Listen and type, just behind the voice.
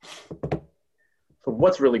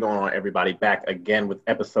What's really going on, everybody? Back again with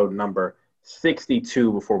episode number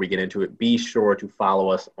 62. Before we get into it, be sure to follow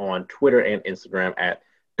us on Twitter and Instagram at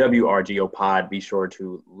WRGO Pod. Be sure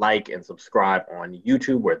to like and subscribe on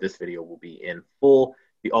YouTube, where this video will be in full.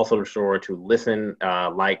 Be also sure to listen,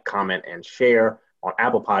 like, comment, and share on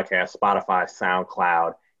Apple Podcasts, Spotify,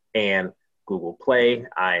 SoundCloud, and Google Play.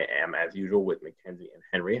 I am, as usual, with Mackenzie and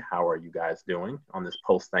Henry. How are you guys doing on this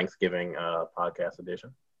post-Thanksgiving podcast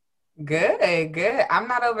edition? Good. I'm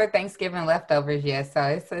not over Thanksgiving leftovers yet,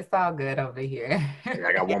 so it's all good over here. Yeah,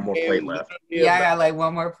 I got one more plate left. Yeah, I got like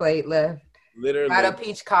one more plate left. Literally, got a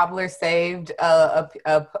peach cobbler saved. A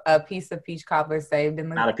piece of peach cobbler saved in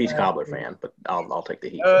the. Not a peach cobbler fan, but I'll take the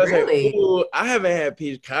heat. Really? Ooh, I haven't had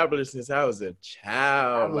peach cobbler since I was a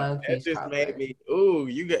child. I love peach just cobbler. made me. Ooh,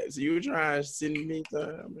 you were trying to send me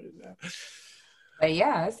some. But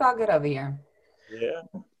yeah, it's all good over here.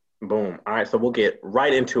 Yeah. Boom. All right, so we'll get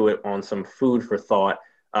right into it on some food for thought.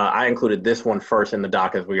 I included this one first in the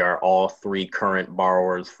doc as we are all three current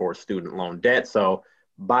borrowers for student loan debt. So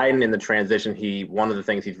Biden in the transition, one of the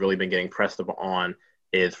things he's really been getting pressed on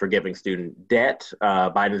is forgiving student debt.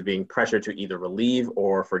 Biden is being pressured to either relieve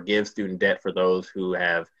or forgive student debt for those who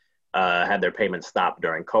have had their payments stopped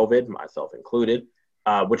during COVID, myself included,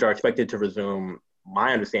 which are expected to resume.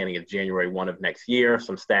 My understanding is January 1 of next year.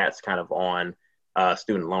 Some stats kind of on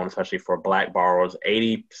student loans, especially for Black borrowers.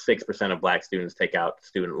 86% of Black students take out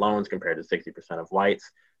student loans compared to 60% of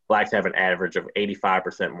whites. Blacks have an average of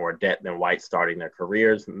 85% more debt than whites starting their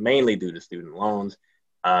careers, mainly due to student loans.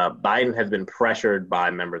 Biden has been pressured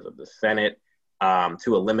by members of the Senate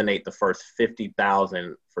to eliminate the first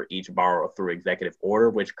 $50,000 for each borrower through executive order,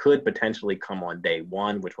 which could potentially come on day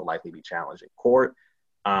one, which will likely be challenged in court.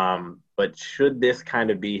 But should this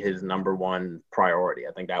kind of be his number one priority?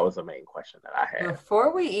 I think that was the main question that I had.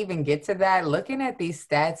 Before we even get to that, looking at these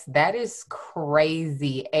stats, that is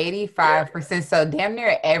crazy. 85%. So damn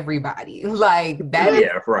near everybody. Like that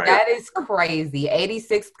is crazy.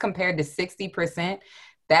 86 compared to 60%.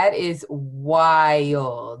 That is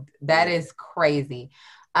wild. That is crazy.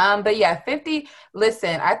 But yeah, 50,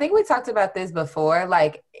 listen, I think we talked about this before.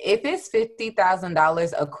 Like, if it's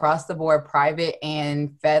 $50,000 across the board, private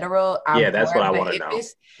and federal, that's what I want to know.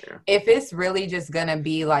 If it's really just going to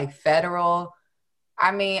be like federal,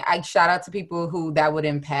 I mean, I shout out to people who that would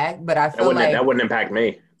impact, but I feel that wouldn't impact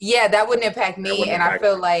me. Yeah, that wouldn't impact me. And I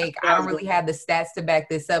feel like I don't really have the stats to back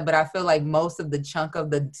this up, but I feel like most of the chunk of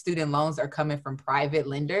the student loans are coming from private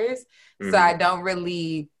lenders. Mm-hmm. So I don't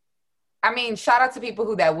really... I mean, shout out to people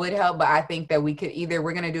who that would help, but I think that we're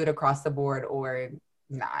going to do it across the board or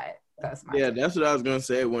not. That's what I was going to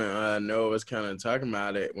say when Noah was kind of talking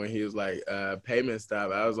about it, when he was like, payment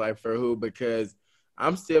stop. I was like, for who? Because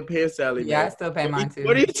I'm still paying Sally. Yeah, man. I still pay mine too.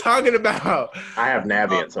 What are you talking about? I have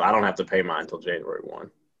Navient, so I don't have to pay mine until January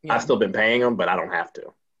 1. Yeah. I've still been paying them, but I don't have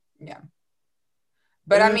to. Yeah.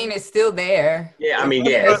 But I mean, it's still there. Yeah, I mean,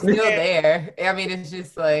 yeah. It's still there. I mean, it's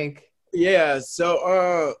just like. Yeah,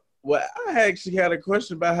 so, well, I actually had a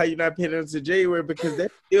question about how you're not paying into January because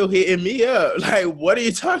they're still hitting me up. Like, what are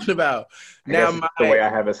you talking about? Now, the way I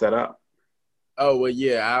have it set up. Oh, well,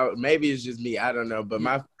 yeah, maybe it's just me. I don't know. But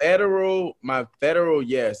my federal,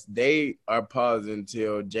 yes, they are paused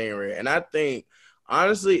until January. And I think,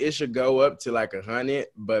 honestly, it should go up to like 100,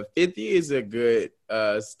 but 50 is a good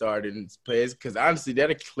starting place because honestly,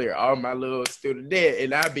 that'll clear all my little student debt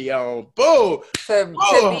and I'll be on boom.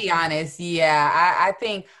 To be honest, yeah, I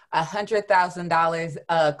think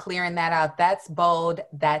 $100,000 clearing that out, that's bold,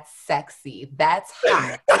 that's sexy, that's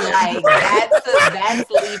hot. Like that's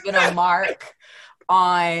leaving a mark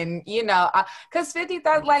on, because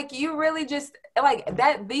 50,000, like you really just like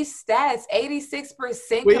that. These stats,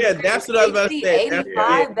 86%. Well, yeah, that's what I was about to say.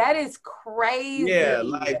 85. That is crazy. Yeah,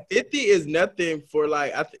 like 50 is nothing for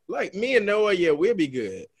like me and Noah. Yeah, we'll be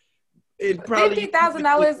good. It probably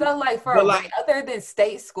 $50,000 though, like for other than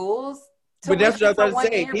state schools. But that's what I was about to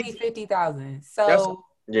say. Be 50,000. So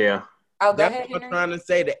yeah. Oh, that's what I'm trying to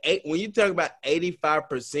say. When you talk about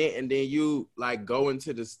 85%, and then you like go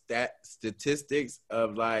into the statistics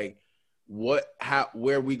of like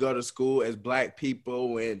where we go to school as Black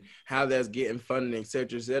people and how that's getting funded, et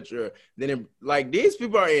cetera, then like these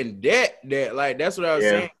people are in debt. Like that's what I was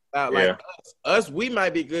saying about like us. We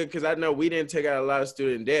might be good because I know we didn't take out a lot of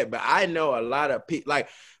student debt, but I know a lot of people like.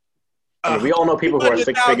 We all know people who are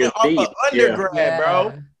six figures deep. Undergrad,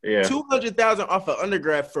 bro. Yeah. 200,000 off of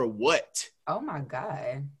undergrad for what? Oh my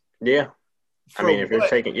God. Yeah. For I mean, if you're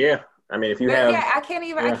taking, I mean, if you have. Yeah, I can't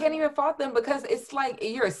even fault them because it's like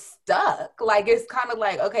you're stuck. Like it's kind of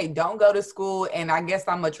like, okay, don't go to school, and I guess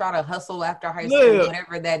I'm gonna try to hustle after high school,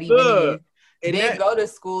 whatever that even is. then go to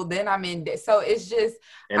school, then I'm in. So it's just.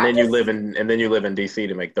 And then you live in DC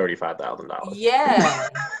to make $35,000. Yeah.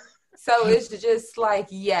 So it's just like,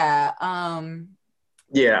 yeah.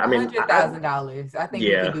 Yeah, I mean, $100,000. I think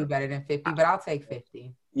we could do better than 50, but I'll take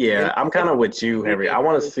 50. Yeah, I'm kind of with you, Henry. I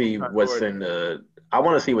want to see what's in the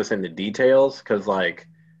details, because like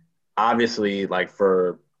obviously like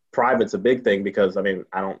for private's a big thing, because I mean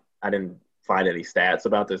I didn't find any stats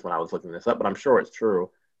about this when I was looking this up, but I'm sure it's true.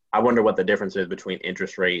 I wonder what the difference is between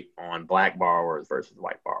interest rate on black borrowers versus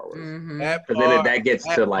white borrowers. Because then that gets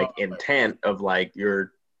to like intent of like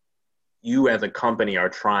you as a company are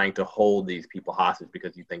trying to hold these people hostage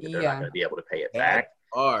because you think that they're not going to be able to pay it back.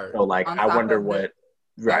 So like I wonder what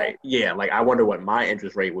I wonder what my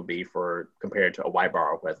interest rate would be compared to a white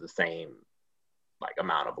borrower who has the same like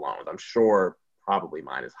amount of loans. I'm sure probably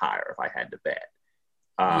mine is higher if I had to bet.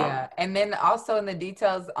 And then also in the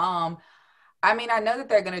details, I mean, I know that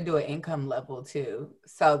they're going to do an income level too.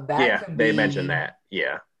 So that could be, they mentioned that.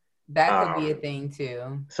 Yeah. That could be a thing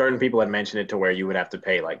too. Certain people had mentioned it to where you would have to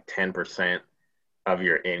pay like 10% of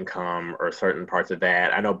your income or certain parts of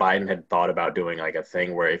that. I know Biden had thought about doing like a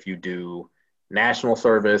thing where if you do national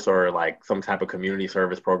service or like some type of community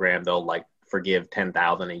service program, they'll like forgive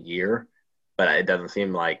 $10,000 a year. But it doesn't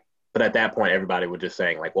seem like, but at that point, everybody was just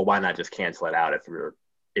saying like, well, why not just cancel it out if you're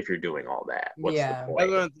doing all that? What's the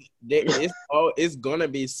point? It's gonna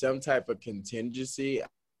be some type of contingency.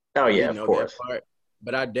 Oh yeah, of course.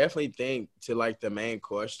 But I definitely think to like the main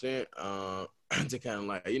question, to kind of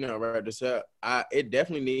like, wrap this up, it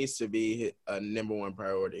definitely needs to be a number one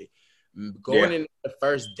priority. Going in the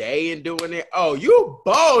first day and doing it, oh, you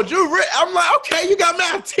bold. I'm like, okay, you got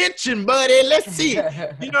my attention, buddy. Let's see. You know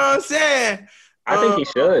what I'm saying? I think he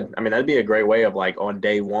should. I mean, that'd be a great way of like on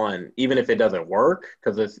day one, even if it doesn't work,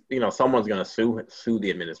 because it's, someone's going to sue the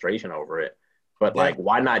administration over it. But like,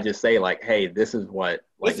 why not just say like, hey, this is what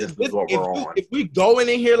we're on. If we going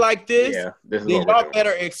in here like this, then y'all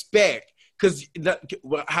better expect, because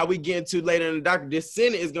how we get into later in the document, this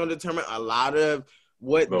Senate is going to determine a lot of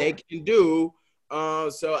what they can do.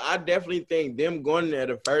 So I definitely think them going there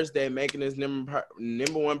the first day, making this number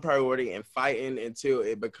one priority and fighting until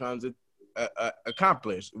it becomes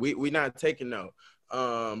accomplished. We not taking no.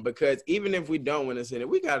 Because even if we don't win the Senate,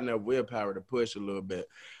 we got enough willpower to push a little bit.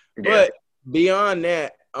 Yeah. But beyond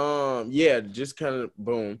that, just kind of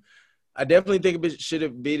boom. I definitely think it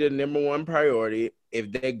should be the number one priority.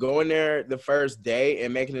 If they go in there the first day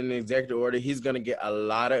and making an executive order, he's going to get a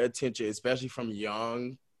lot of attention, especially from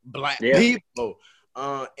young black people.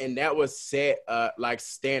 And that was set like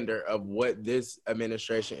standard of what this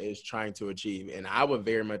administration is trying to achieve. And I would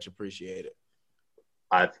very much appreciate it.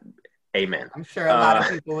 Amen. I'm sure a lot of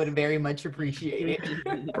people would very much appreciate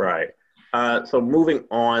it. Right. So moving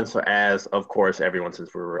on, so as of course everyone,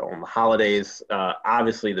 since we were on the holidays,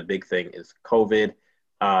 obviously the big thing is COVID.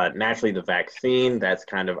 Naturally the vaccine, that's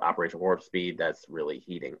kind of Operation Warp Speed, that's really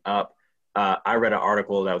heating up. I read an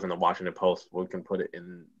article that was in the Washington Post. We can put it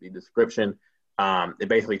in the description. It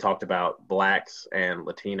basically talked about Blacks and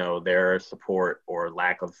Latino, their support or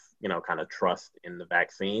lack of, kind of trust in the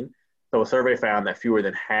vaccine. So a survey found that fewer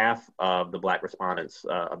than half of the Black respondents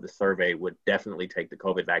of the survey would definitely take the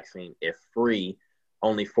COVID vaccine if free.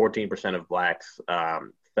 Only 14% of Blacks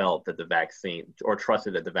felt that the vaccine or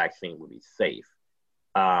trusted that the vaccine would be safe.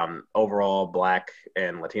 Overall, Black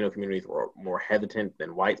and Latino communities were more hesitant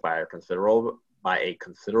than whites by a considerable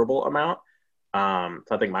amount. So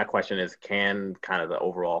I think my question is, can kind of the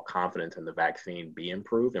overall confidence in the vaccine be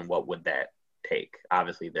improved, and what would that take?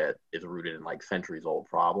 Obviously, that is rooted in like centuries-old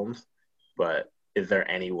problems. But is there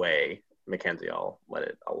any way, Mackenzie, I'll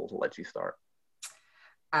let you start.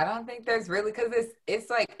 I don't think there's really, because it's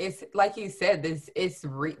like you said,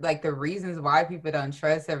 like the reasons why people don't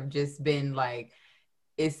trust have just been like,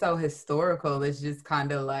 it's so historical. It's just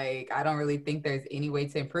kind of like, I don't really think there's any way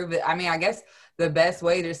to improve it. I mean, I guess the best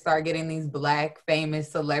way to start getting these Black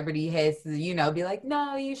famous celebrity heads is, be like,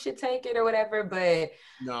 no, you should take it or whatever. But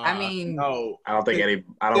I mean, no, I don't think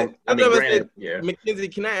granted, Mackenzie,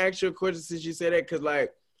 can I ask you a question since you said that? Because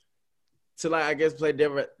I guess play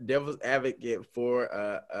devil's advocate for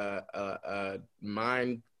a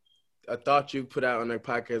thought you put out on the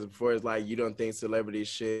podcast before is like, you don't think celebrities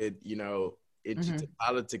should, into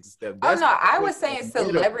politics and stuff. I was saying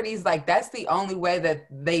celebrities, like that's the only way that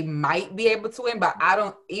they might be able to win, but I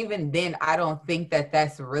don't think that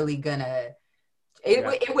that's really gonna,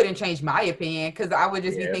 it wouldn't change my opinion, because I would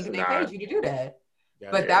just be thinking they paid you to do that.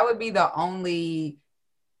 But that would be the only,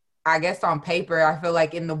 I guess on paper, I feel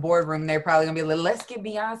like in the boardroom, they're probably gonna be like, let's get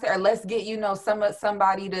Beyonce, or let's get,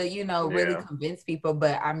 somebody to, really convince people.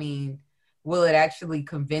 But I mean, will it actually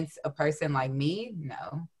convince a person like me?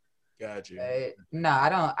 No. Got you. No,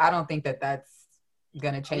 I don't think that that's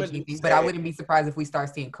gonna change anything. But I wouldn't be surprised if we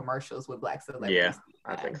start seeing commercials with Black celebrities. Yeah,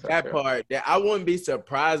 I think so. That part, I wouldn't be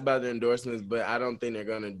surprised by the endorsements, but I don't think they're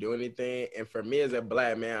gonna do anything. And for me as a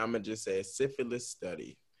Black man, I'm gonna just say syphilis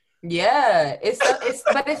study. Yeah,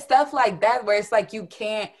 but it's stuff like that where it's like you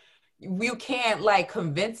can't like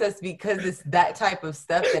convince us because it's that type of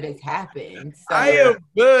stuff that has happened. So, I am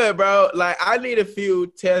good, bro. Like I need a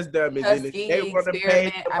few test dummies, and if they want to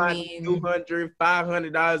pay somebody $200,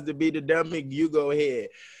 $500 to be the dummy, you go ahead.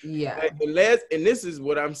 Yeah. And this is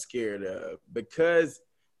what I'm scared of, because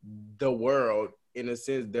the world, in a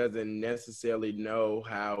sense, doesn't necessarily know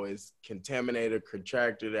how it's contaminated,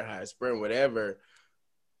 contracted, or how it's spread, whatever.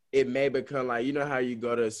 It may become like, you know how you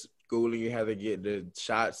go to school and you have to get the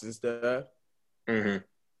shots and stuff? Mm-hmm.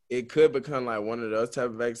 It could become like one of those type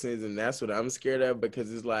of vaccines, and that's what I'm scared of,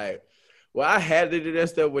 because it's like, well, I had to do that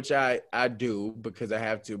stuff, which I do because I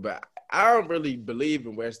have to, but I don't really believe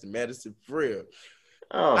in Western medicine for real.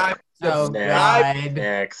 God.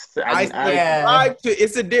 Next. I subscribe to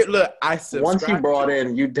it's a look. I subscribe. Once you brought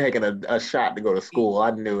in you taking a shot to go to school,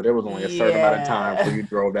 I knew there was only a certain amount of time before you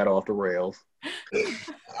drove that off the rails.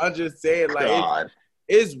 I'm just saying, like,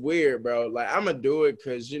 it's weird, bro. Like, I'm gonna do it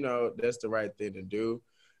because that's the right thing to do.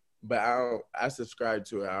 But I subscribe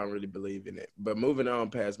to it. I don't really believe in it. But moving on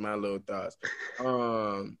past my little thoughts,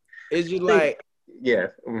 is you like. Yeah.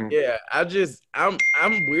 Mm-hmm. Yeah, I'm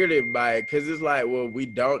weirded by it because it's like, well, we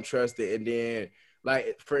don't trust it. And then,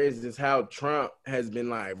 like, for instance, how Trump has been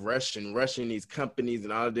like rushing these companies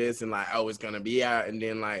and all this, and like, oh, it's gonna be out, and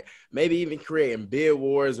then like maybe even creating bid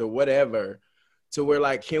wars or whatever, to where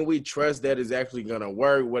like, can we trust that it's actually gonna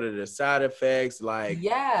work? What are the side effects? Like,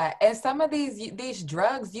 yeah, and some of these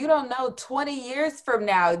drugs, you don't know 20 years from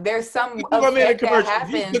now. There's some effect that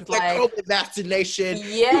happens, you like COVID vaccination.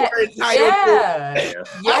 Yeah, or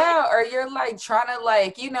you're like trying to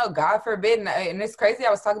like, God forbid, and it's crazy. I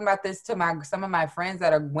was talking about this to some of my friends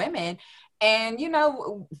that are women. And,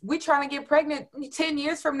 we trying to get pregnant 10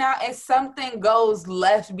 years from now and something goes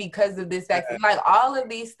left because of this vaccine. Like, all of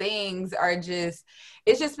these things are it's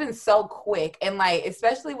just been so quick. And, like,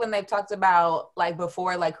 especially when they've talked about, like,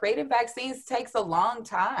 before, like, creating vaccines takes a long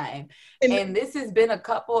time. And this has been a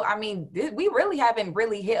couple, we really haven't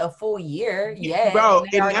really hit a full year yet. Bro,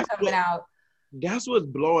 and that's what's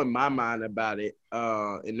blowing my mind about it.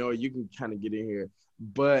 And Noah, you can kind of get in here.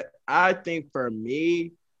 But I think for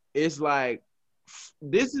me, it's like,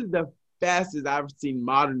 this is the fastest I've seen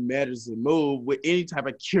modern medicine move with any type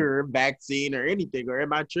of cure, vaccine, or anything. Or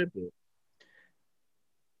am I tripping?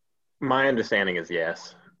 My understanding is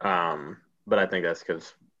yes. But I think that's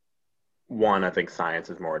because, one, I think science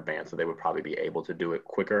is more advanced, so they would probably be able to do it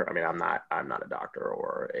quicker. I mean, I'm not a doctor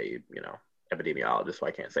or a, epidemiologist, so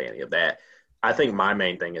I can't say any of that. I think my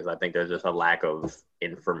main thing is I think there's just a lack of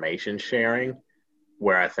information sharing,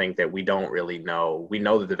 where I think that we don't really know. We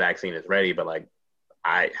know that the vaccine is ready, but like,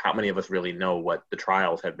 how many of us really know what the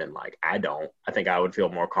trials have been like? I don't. I think I would feel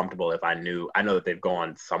more comfortable if I know that they've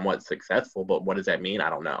gone somewhat successful, but what does that mean? I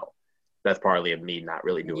don't know. That's partly of me not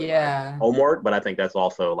really doing my homework, but I think that's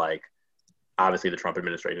also like, obviously the Trump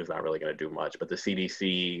administration is not really going to do much, but the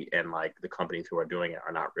CDC and like the companies who are doing it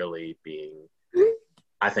are not really being,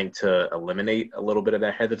 I think, to eliminate a little bit of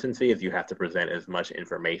that hesitancy is you have to present as much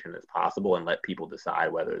information as possible and let people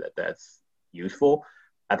decide whether that's useful.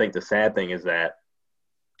 I think the sad thing is that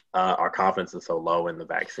our confidence is so low in the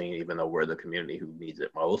vaccine, even though we're the community who needs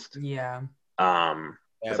it most. Yeah.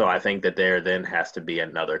 So I think that there then has to be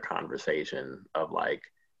another conversation of like,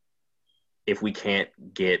 if we can't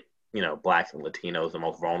get, Blacks and Latinos, the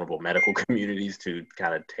most vulnerable medical communities, to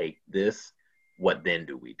kind of take this, what then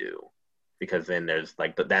do we do? Because then there's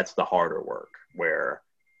like, that's the harder work where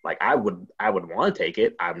like, I would want to take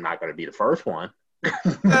it. I'm not going to be the first one,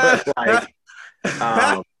 but like,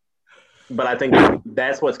 but I think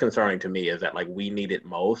that's what's concerning to me, is that like, we need it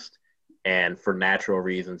most. And for natural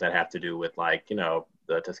reasons that have to do with like,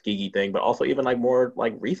 the Tuskegee thing, but also even like more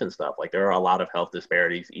like recent stuff. Like, there are a lot of health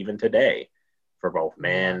disparities even today for both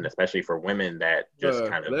men, especially for women, that just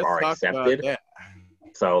kind of are accepted.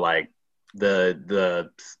 So like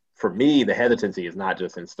for me, the hesitancy is not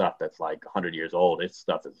just in stuff that's like 100 years old. It's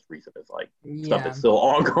stuff as recent as like stuff that's still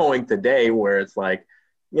ongoing today, where it's like,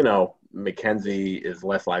 Mackenzie is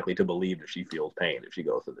less likely to believe that she feels pain if she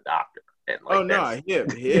goes to the doctor. And like,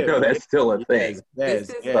 that's still a thing. This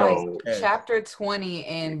is like chapter 20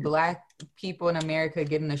 in Black people in America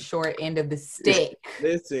getting the short end of the stick.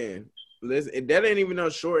 Listen, that ain't even no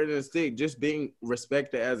short end of the stick. Just being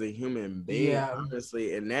respected as a human being,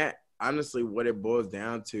 honestly. And that, honestly, what it boils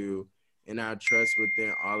down to and our trust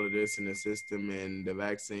within all of this in the system and the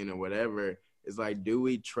vaccine or whatever, it's like, do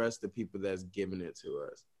we trust the people that's giving it to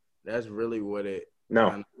us? That's really what it.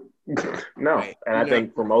 No, no. Like, and I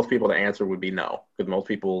think for most people, the answer would be no, because most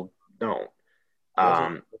people don't.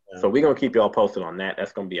 So we're going to keep y'all posted on that.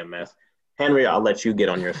 That's going to be a mess. Henry, I'll let you get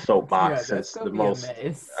on your soapbox since the most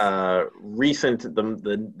recent,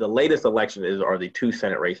 the latest election are the 2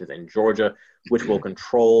 Senate races in Georgia, which will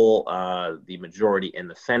control the majority in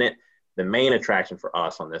the Senate. The main attraction for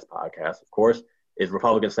us on this podcast, of course, is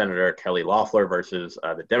Republican Senator Kelly Loeffler versus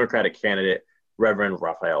the Democratic candidate, Reverend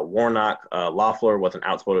Raphael Warnock. Loeffler was an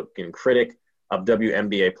outspoken critic of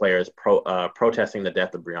WNBA players protesting the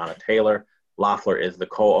death of Breonna Taylor. Loeffler is the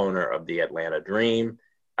co-owner of the Atlanta Dream.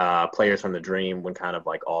 Players from the Dream, when kind of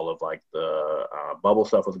like all of like the bubble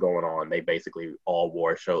stuff was going on, they basically all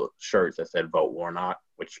wore shirts that said "Vote Warnock,"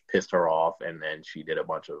 which pissed her off, and then she did a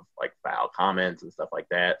bunch of like foul comments and stuff like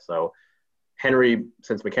that. So, Henry,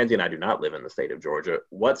 since Mackenzie and I do not live in the state of Georgia,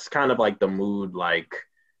 what's kind of like the mood like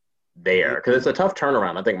there? Because it's a tough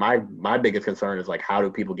turnaround. I think my biggest concern is like, how do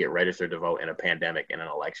people get registered to vote in a pandemic in an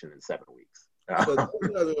election in 7 weeks? So that's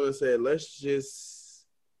what I was going to say. Let's just,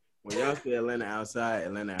 when y'all say Atlanta outside,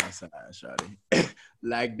 shawty.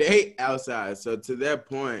 Like, they outside. So to that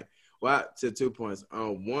point, well, to 2 points.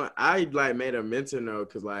 One, I like made a mental note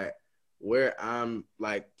because like where I'm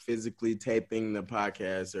like physically taping the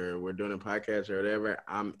podcast or we're doing a podcast or whatever,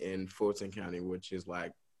 I'm in Fulton County, which is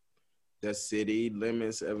like the city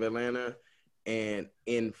limits of Atlanta. And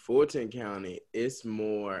in Fulton County, it's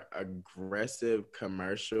more aggressive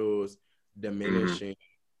commercials diminishing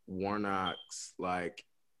Warnock's like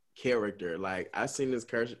character. Like I seen this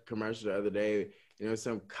commercial the other day,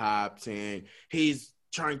 some cop saying he's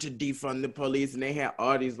trying to defund the police, and they had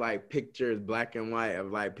all these like pictures, black and white,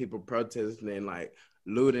 of like people protesting and like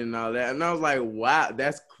looting and all that. And I was like, wow,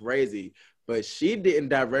 that's crazy. But she didn't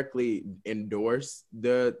directly endorse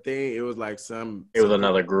the thing. It was like it was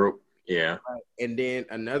another group. Yeah. And then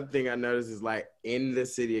another thing I noticed is like in the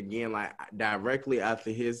city again, like directly after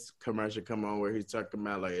his commercial come on where he's talking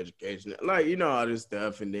about like education, like, all this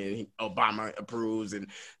stuff. And then Obama approves and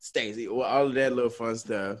Stacey, all of that little fun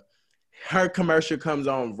stuff. Her commercial comes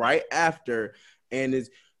on right after and is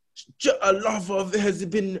lawful has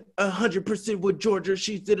been 100% with Georgia.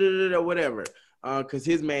 She's whatever. Because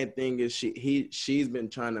his main thing is she's been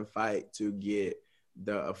trying to fight to get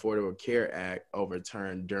the Affordable Care Act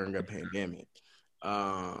overturned during a pandemic.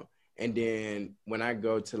 And then when I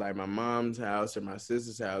go to like my mom's house or my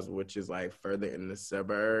sister's house, which is like further in the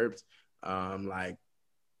suburbs,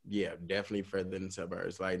 definitely further in the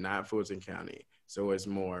suburbs, like not Fulton County. So it's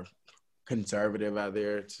more conservative out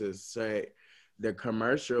there to say. The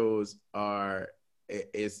commercials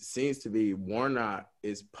it seems to be Warnock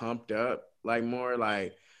is pumped up like more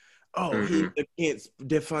like, he's against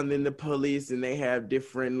defunding the police, and they have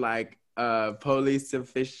different like police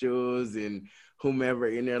officials and whomever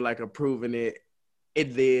in there like approving it.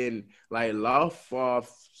 And then like Lawful,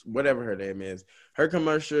 whatever her name is, her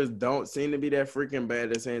commercials don't seem to be that freaking bad.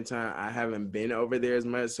 At the same time, I haven't been over there as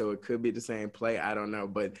much, so it could be the same play. I don't know,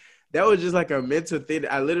 but that was just like a mental thing.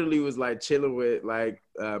 I literally was like chilling with like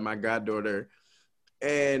my goddaughter,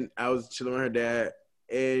 and I was chilling with her dad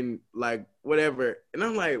and like whatever. And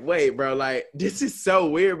I'm like, wait, bro, like this is so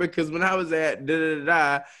weird because when I was at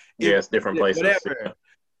it's different places. Whatever.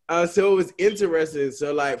 So it was interesting.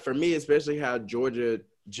 So like for me, especially how Georgia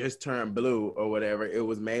just turned blue or whatever, it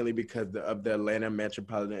was mainly because of the Atlanta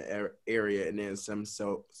metropolitan area and then some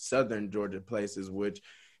southern Georgia places, which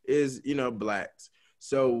is, blacks.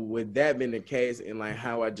 So with that being the case, and like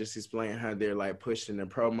how I just explained how they're like pushing the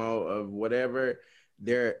promo of whatever,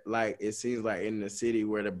 they're like, it seems like in the city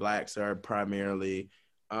where the blacks are primarily,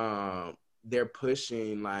 they're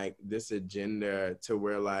pushing like this agenda to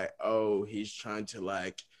where like, oh, he's trying to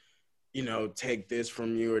like, take this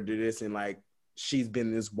from you or do this. And like, she's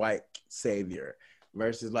been this white savior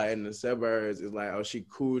versus like in the suburbs, it's like, oh, she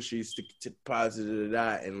cool. She's positive,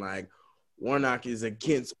 and like, Warnock is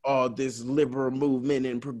against all this liberal movement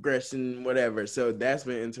and progression and whatever. So that's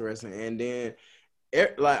been interesting. And then,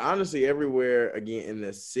 like, honestly, everywhere, again, in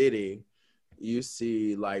the city, you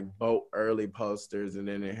see, like, vote early posters, and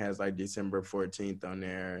then it has, like, December 14th on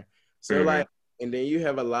there. So, like, and then you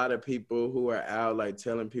have a lot of people who are out, like,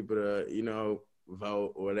 telling people to,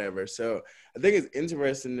 vote or whatever. So I think it's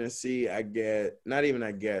interesting to see,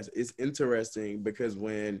 it's interesting because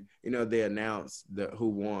when, they announced who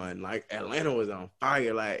won, like Atlanta was on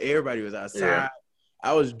fire, like everybody was outside. Yeah.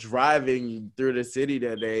 I was driving through the city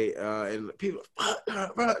that day and people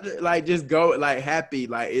like just go like happy,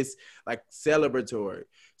 like it's like celebratory.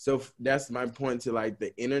 So that's my point to like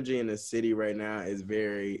the energy in the city right now is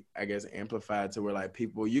very, I guess, amplified to where like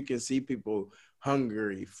people, you can see people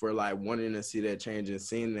hungry for like wanting to see that change and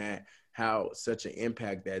seeing that how such an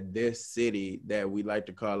impact that this city that we like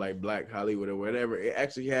to call like Black Hollywood or whatever, it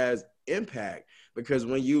actually has impact. Because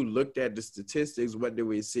when you looked at the statistics, what did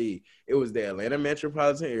we see? It was the Atlanta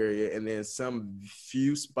metropolitan area and then some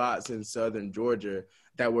few spots in southern Georgia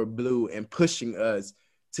that were blue and pushing us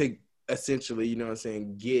to essentially, you know what I'm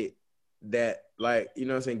saying, get that, like, you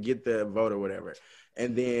know what I'm saying, get the vote or whatever.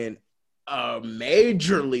 And then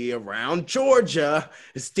majorly around Georgia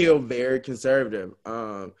is still very conservative.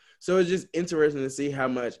 So it's just interesting to see how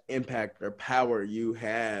much impact or power you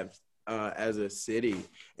have as a city,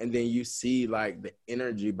 and then you see like the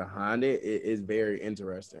energy behind it. It is very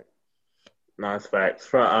interesting. Nice facts.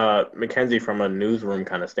 From Mackenzie, from a newsroom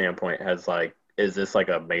kind of standpoint, is this like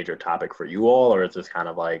a major topic for you all, or is this kind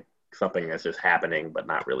of like something that's just happening but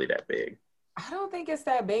not really that big? I don't think it's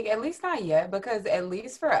that big, at least not yet, because at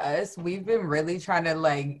least for us, we've been really trying to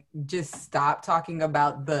like just stop talking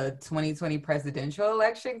about the 2020 presidential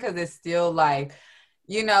election, because it's still like,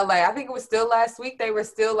 you know, like I think it was still last week, they were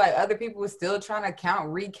still like, other people were still trying to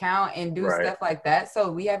recount and do stuff like that. So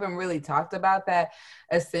we haven't really talked about that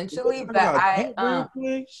essentially, but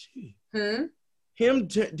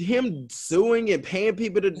him suing and paying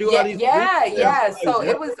people to do all these so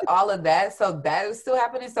it was all of that, so that is still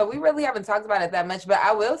happening, so we really haven't talked about it that much. But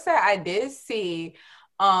I will say I did see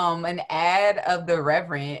an ad of the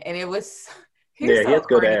Reverend, and it was he has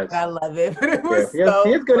good ads. I love it, but it was he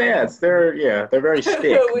has good ads. They're very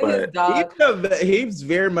stick, but he's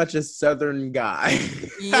very much a Southern guy.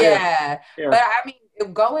 But I mean,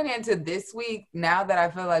 going into this week, now that I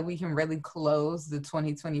feel like we can really close the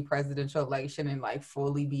 2020 presidential election and like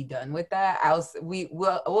fully be done with that,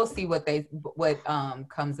 we'll see what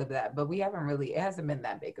comes of that. But it hasn't been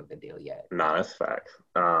that big of a deal yet. No, that's facts.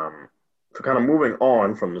 So kind of moving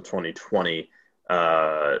on from the 2020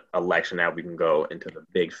 election, now we can go into the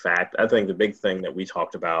big fact. I think the big thing that we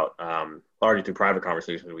talked about largely through private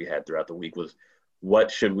conversations we had throughout the week was what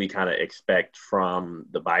should we kind of expect from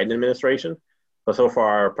the Biden administration. So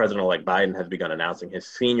far, President-elect Biden has begun announcing his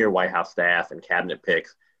senior White House staff and cabinet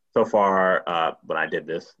picks. So far, when I did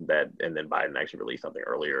this, and then Biden actually released something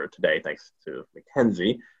earlier today, thanks to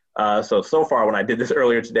Mackenzie. So far, when I did this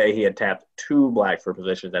earlier today, he had tapped 2 Blacks for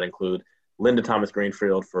positions that include Linda Thomas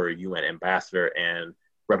Greenfield for UN ambassador and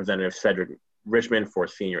Representative Cedric Richmond for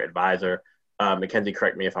senior advisor. Mackenzie,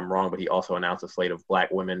 correct me if I'm wrong, but he also announced a slate of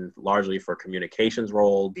Black women largely for communications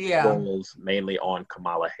roles, mainly on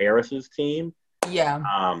Kamala Harris's team.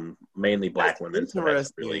 Mainly Black women, so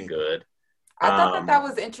that's really good. I thought that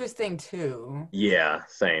was interesting too. Yeah,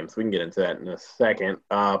 same. So we can get into that in a second.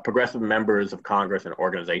 Progressive members of Congress and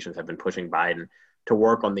organizations have been pushing Biden to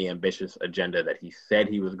work on the ambitious agenda that he said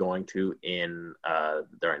he was going to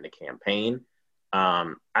during the campaign.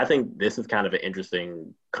 I think this is kind of an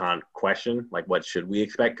interesting question, like what should we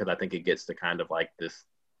expect? Because I think it gets to kind of like this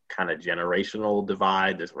kind of generational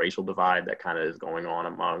divide, this racial divide that kind of is going on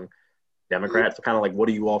among Democrats. So kind of like, what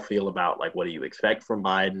do you all feel about, like, what do you expect from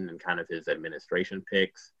Biden and kind of his administration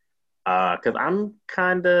picks? Because I'm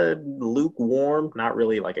kind of lukewarm, not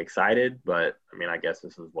really like excited, but I mean, I guess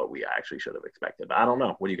this is what we actually should have expected. But I don't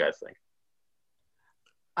know. What do you guys think?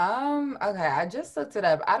 Okay, I just looked it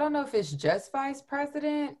up. I don't know if it's just vice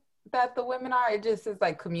president that the women are. It just is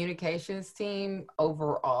like communications team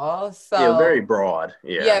overall. So yeah, very broad.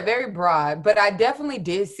 Yeah, very broad. But I definitely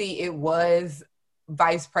did see it was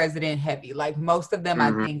vice president heavy. Like most of them,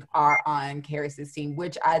 I think, are on Harris's team,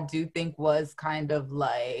 which I do think was kind of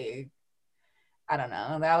like, I don't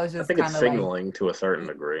know. That was just kind of signaling like, to a certain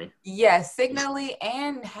degree. Yeah, signaling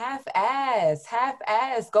and half-ass.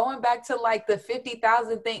 Going back to like the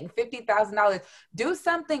 $50,000 thing, $50,000. Do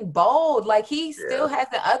something bold. Like he still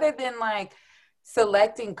hasn't, other than like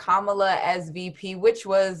selecting Kamala as VP, which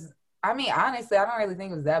was, I mean, honestly, I don't really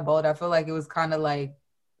think it was that bold. I feel like it was kind of like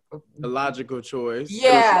a logical choice.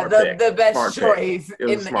 Yeah, the best choice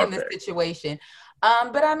in the situation.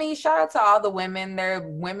 But I mean, shout out to all the women. They're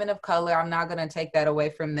women of color. I'm not going to take that away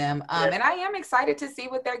from them. And I am excited to see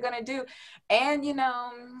what they're going to do. And, you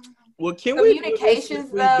know,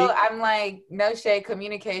 communications, though, I'm like, no shade.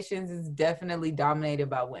 Communications is definitely dominated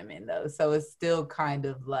by women, though. So it's still kind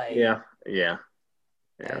of like. Yeah.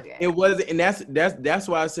 Okay. It was, and that's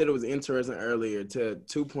why I said it was interesting earlier. To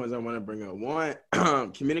 2 points I want to bring up. One,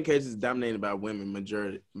 communications is dominated by women,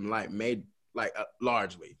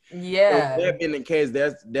 largely. Yeah. So that being the case,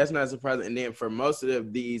 that's not surprising. And then for most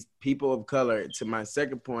of these people of color, to my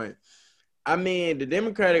second point, I mean, the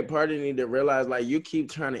Democratic Party need to realize, like, you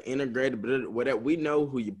keep trying to integrate it, but whatever, we know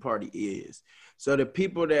who your party is. So the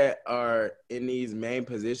people that are in these main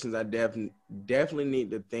positions, I definitely need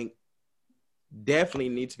to think, definitely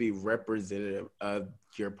need to be representative of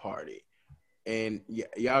your party. And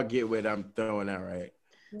y'all get what I'm throwing out, right?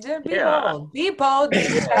 Just be bold. Be bold.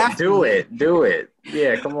 Do it.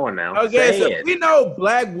 Yeah, come on now. Okay, so we know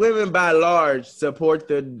Black women by large support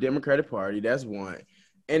the Democratic Party. That's one.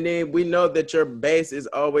 And then we know that your base is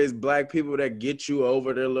always Black people that get you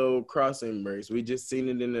over the little crossing breaks. We just seen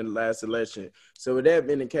it in the last election. So with that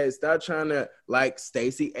being the case, stop trying to, like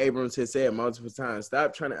Stacey Abrams has said multiple times,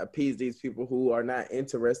 stop trying to appease these people who are not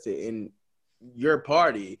interested in your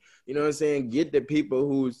party. You know what I'm saying? Get the people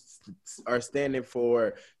who are standing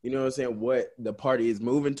for, you know what I'm saying, what the party is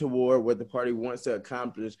moving toward, what the party wants to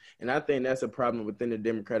accomplish. And I think that's a problem within the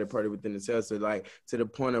Democratic Party within itself. So, like, to the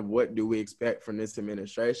point of what do we expect from this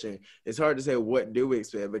administration, it's hard to say what do we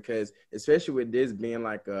expect, because especially with this being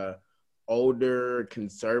like a older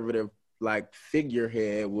conservative like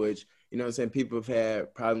figurehead, which, you know what I'm saying, people have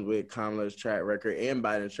had problems with Kamala's track record and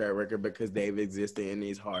Biden's track record because they've existed in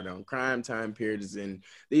these hard on crime time periods and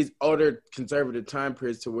these older conservative time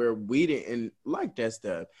periods to where we didn't like that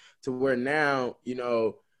stuff, to where now, you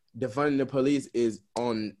know, defunding the police is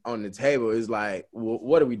on the table. Is like,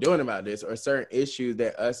 what are we doing about this? Or certain issues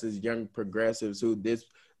that us as young progressives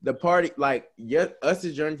the party, like, us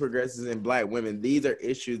as young progressives and Black women, these are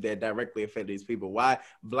issues that directly affect these people. Why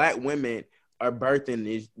Black women are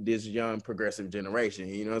birthing this young progressive generation,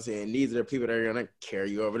 you know what I'm saying? These are the people that are gonna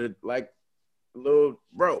carry you over the like little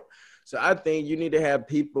rope. So I think you need to have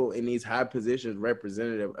people in these high positions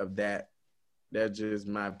representative of that. That's just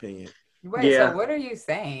my opinion. Wait, so what are you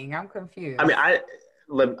saying? I'm confused. I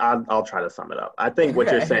mean, I'll try to sum it up. I think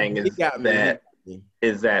what you're saying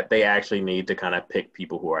is that they actually need to kind of pick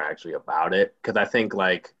people who are actually about it. Because I think,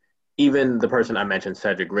 like, even the person I mentioned,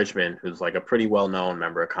 Cedric Richmond, who's like a pretty well-known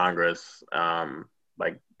member of Congress,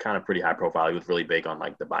 like kind of pretty high profile. He was really big on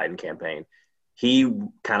like the Biden campaign. He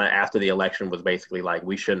kind of after the election was basically like,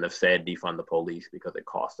 we shouldn't have said defund the police because it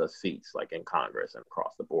cost us seats like in Congress and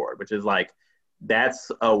across the board, which is like, that's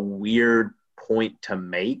a weird point to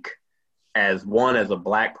make as one, as a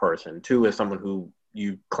Black person, two, as someone who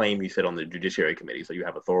you claim you sit on the Judiciary Committee, so you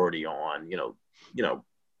have authority on, you know,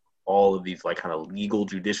 all of these like kind of legal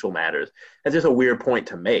judicial matters. That's just a weird point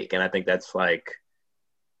to make. And I think that's like,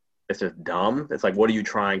 it's just dumb. It's like, what are you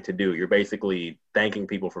trying to do? You're basically thanking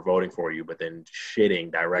people for voting for you, but then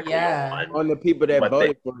shitting directly on the people that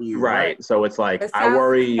voted for you. Right. So it's like, I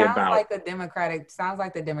worry about sounds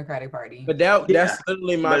like the Democratic Party. But that's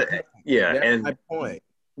literally my point. Yeah. That's and my point.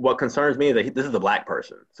 What concerns me is that this is a Black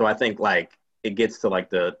person. So I think like it gets to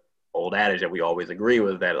like the old adage that we always agree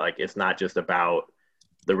with, that like, it's not just about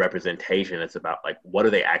the representation, it's about like, what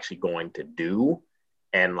are they actually going to do?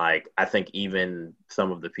 And like, I think even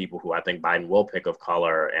some of the people who I think Biden will pick of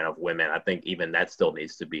color and of women, I think even that still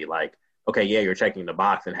needs to be like, okay, yeah, you're checking the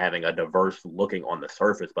box and having a diverse looking on the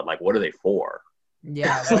surface, but like, what are they for?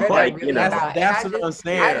 Yeah, what are like, they really about? That's what I'm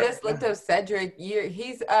saying. I just looked up Cedric.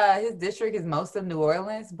 He's his district is most of New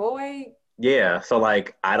Orleans, boy. Yeah, so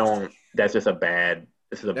like, that's just a bad.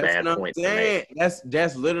 This is a bad point to make.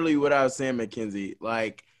 That's literally what I was saying, Mackenzie.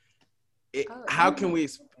 Like, how can we?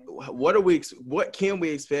 What can we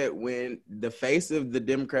expect when the face of the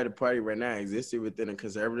Democratic Party right now existed within a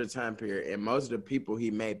conservative time period, and most of the people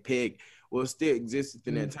he may pick will still exist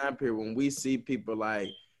within that time period? When we see people like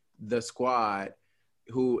the Squad,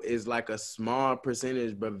 who is like a small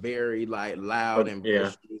percentage but very like loud and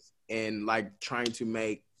vicious and like trying to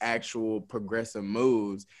make actual progressive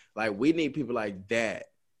moves, like we need people like that.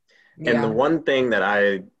 And the one thing that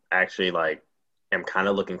I actually like am kind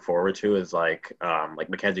of looking forward to is like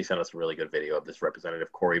Mackenzie sent us a really good video of this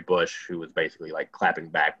representative Cori Bush, who was basically like clapping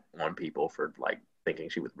back on people for like thinking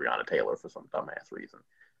she was Breonna Taylor for some dumbass reason.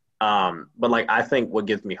 But like, I think what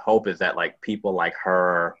gives me hope is that like people like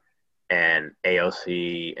her and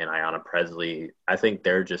AOC and Ayanna Pressley, I think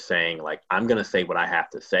they're just saying like, I'm going to say what I have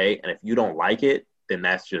to say. And if you don't like it, then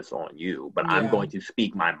that's just on you. But I'm going to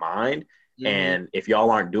speak my mind. Mm-hmm. And if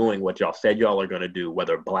y'all aren't doing what y'all said y'all are going to do,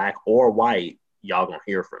 whether Black or white, y'all going to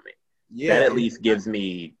hear from me. Yeah. That at least gives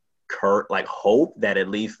me hope that at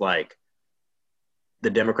least like the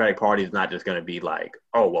Democratic Party is not just going to be like,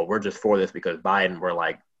 oh, well, we're just for this because Biden, we're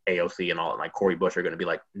like AOC and all, and like Cori Bush are going to be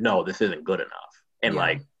like, no, this isn't good enough. And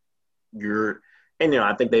like,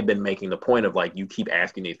 I think they've been making the point of like, you keep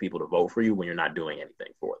asking these people to vote for you when you're not doing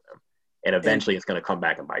anything for them. And eventually it's going to come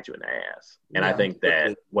back and bite you in the ass. And I think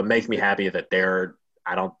that what makes me happy is that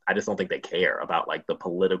I just don't think they care about like the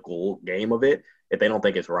political game of it. If they don't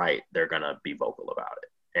think it's right, they're gonna be vocal about it.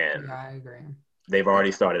 And yeah, I agree. they've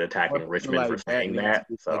already started attacking Richmond for saying that.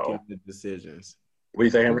 So making the decisions. What do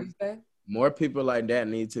you say, Henry? More people like that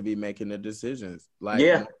need to be making the decisions. Like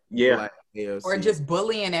yeah. Like or just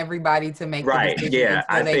bullying everybody to make right. The yeah,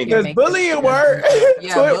 I think because bullying works.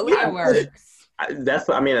 Yeah, bullying works.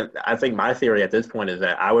 I think my theory at this point is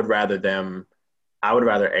that I would rather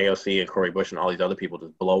AOC and Cori Bush and all these other people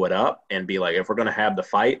just blow it up and be like, if we're going to have the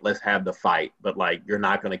fight, let's have the fight. But like, you're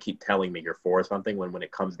not going to keep telling me you're for something when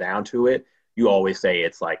it comes down to it, you always say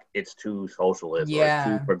it's like, it's too socialist or it's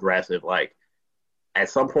too progressive. Like at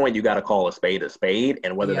some point you got to call a spade.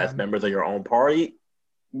 And whether that's members of your own party,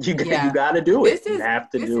 you got to do it. You have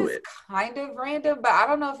to do it. Kind of random, but I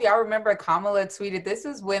don't know if y'all remember Kamala tweeted, this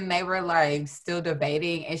is when they were like still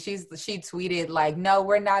debating, and she tweeted like, no,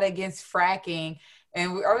 we're not against fracking.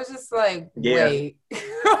 And I was just like, wait.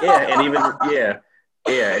 And even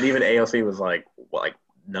AOC was like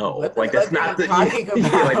no, like that's not the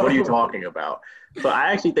like what are you talking about? So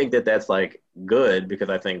I actually think that's like good, because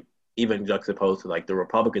I think even juxtaposed to like the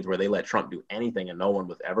Republicans where they let Trump do anything and no one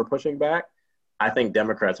was ever pushing back, I think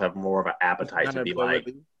Democrats have more of an appetite to be like,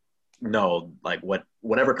 no, like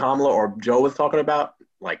whatever Kamala or Joe was talking about,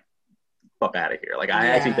 like fuck out of here. Like I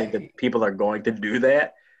actually think that people are going to do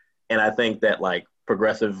that, and I think that like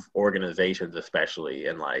progressive organizations especially,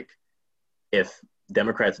 and like if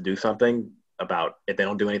Democrats do something about, if they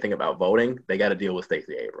don't do anything about voting, they got to deal with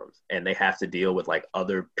Stacey Abrams, and they have to deal with like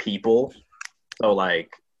other people. So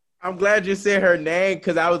like, I'm glad you said her name,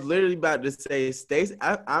 because I was literally about to say Stacey.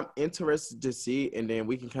 I'm interested to see, and then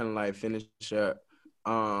we can kind of like finish up.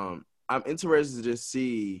 I'm interested to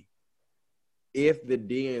see if the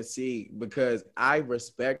DNC, because I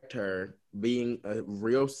respect her being a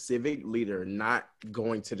real civic leader, not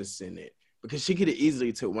going to the Senate, because she could have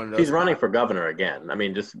easily took one of those. She's running for governor again. I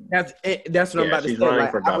mean, just that's what I'm about to say. She's running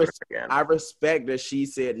for governor again. I respect that she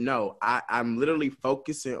said no. I'm literally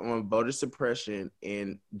focusing on voter suppression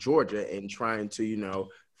in Georgia and trying to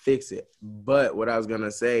fix it. But what I was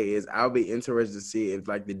gonna say is I'll be interested to see if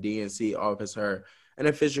like the DNC offers her an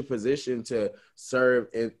official position to serve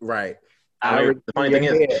in the funny thing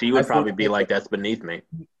is, she would probably be like, "That's beneath me."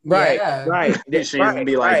 Right. She would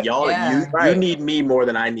be like, "Y'all, you need me more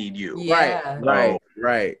than I need you." Right.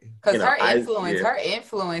 Because her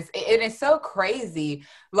influence, it is so crazy,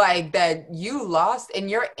 like that you lost, and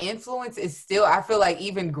your influence is still, I feel like,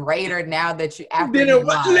 even greater now that you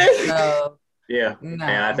lost. So, and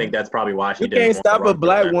I think that's probably why she can't stop a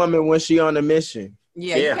black woman when she on a mission.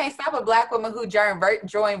 Yeah, you can't stop a black woman who joined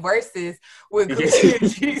Versus with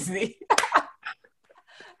Jeezy.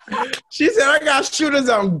 She said, "I got shooters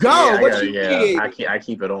on go." I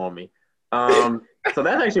keep it on me. So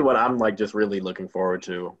that's actually what I'm like just really looking forward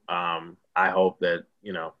to. I hope that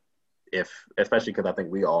especially because I think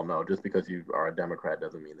we all know, just because you are a Democrat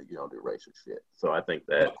doesn't mean that you don't do racist shit. So I think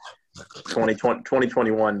that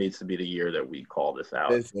 2021 needs to be the year that we call this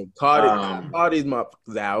out. Listen, call these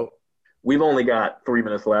motherfuckers out. We've only got 3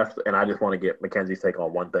 minutes left, and I just want to get Mackenzie's take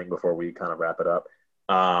on one thing before we kind of wrap it up.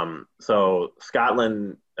 So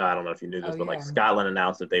Scotland, I don't know if you knew this, but Scotland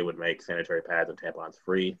announced that they would make sanitary pads and tampons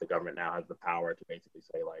free. The government now has the power to basically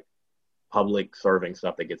say like public serving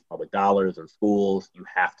stuff that gets public dollars in schools, you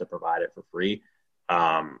have to provide it for free.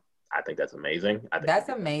 I think that's amazing. That's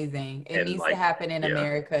amazing. It needs to happen in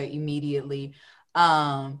America immediately.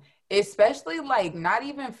 Especially like not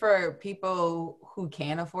even for people who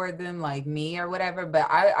can't afford them like me or whatever, but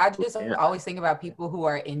I just always think about people who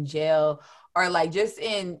are in jail or like just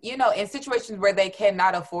in in situations where they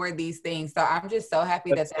cannot afford these things. So I'm just so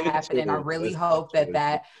happy that happened, and I really hope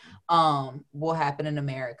that will happen in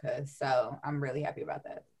America. So I'm really happy about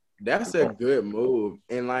that. That's a good move.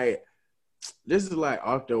 And like, this is like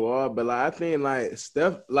off the wall, but like I think like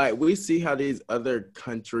stuff like we see how these other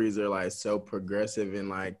countries are like so progressive and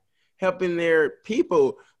like helping their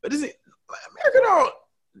people, but is it like America don't?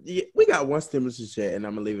 Yeah, we got one stimulus check, and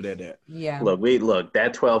I'm gonna leave it at that. Yeah. Look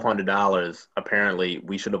that $1,200. Apparently,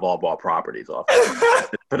 we should have all bought properties off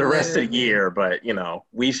for the rest of the year. But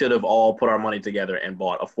we should have all put our money together and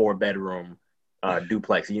bought a 4-bedroom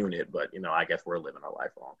duplex unit. But I guess we're living our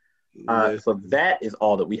life wrong. So that is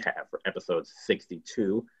all that we have for episode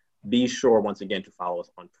 62. Be sure once again to follow us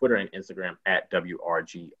on Twitter and Instagram at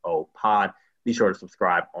WRGO Pod. Be sure to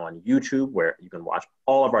subscribe on YouTube, where you can watch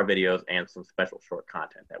all of our videos and some special short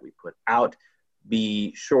content that we put out.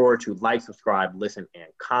 Be sure to like, subscribe, listen, and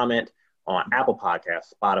comment on Apple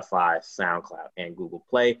Podcasts, Spotify, SoundCloud, and Google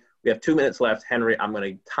Play. We have 2 minutes left. Henry, I'm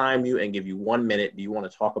going to time you and give you 1 minute. Do you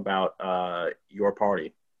want to talk about your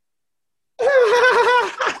party?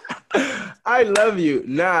 I love you.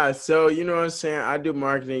 Nah, so you know what I'm saying? I do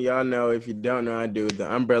marketing. Y'all know. If you don't know, I do.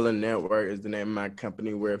 The Umbrella Network is the name of my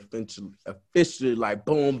company. We're officially like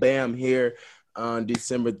boom, bam here on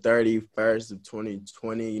December 31st of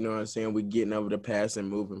 2020. You know what I'm saying? We're getting over the past and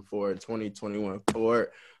moving forward, 2021 forward.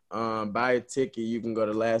 Buy a ticket. You can go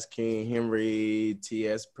to Last King, Henry,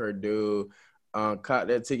 T.S. Purdue. Caught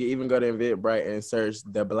that ticket. Even go to Eventbrite and search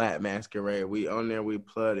The Black Masquerade. We on there. We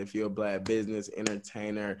plug if you're a Black business,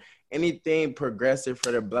 entertainer, anything progressive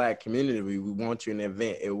for the Black community. We want you in the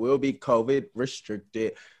event. It will be COVID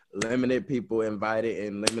restricted, limited people invited,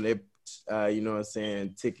 and limited, you know what I'm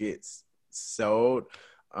saying, tickets sold,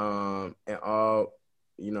 and all,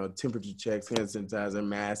 you know, temperature checks, hand sanitizer,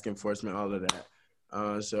 mask enforcement, all of that.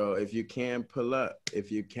 So if you can, pull up. If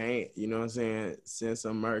you can't, you know what I'm saying, send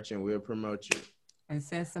some merch and we'll promote you. And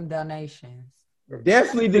send some donations.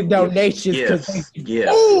 Definitely the donations. Definitely the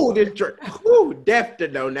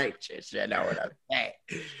donations. You know what I'm saying?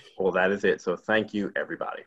 Well, that is it. So thank you, everybody.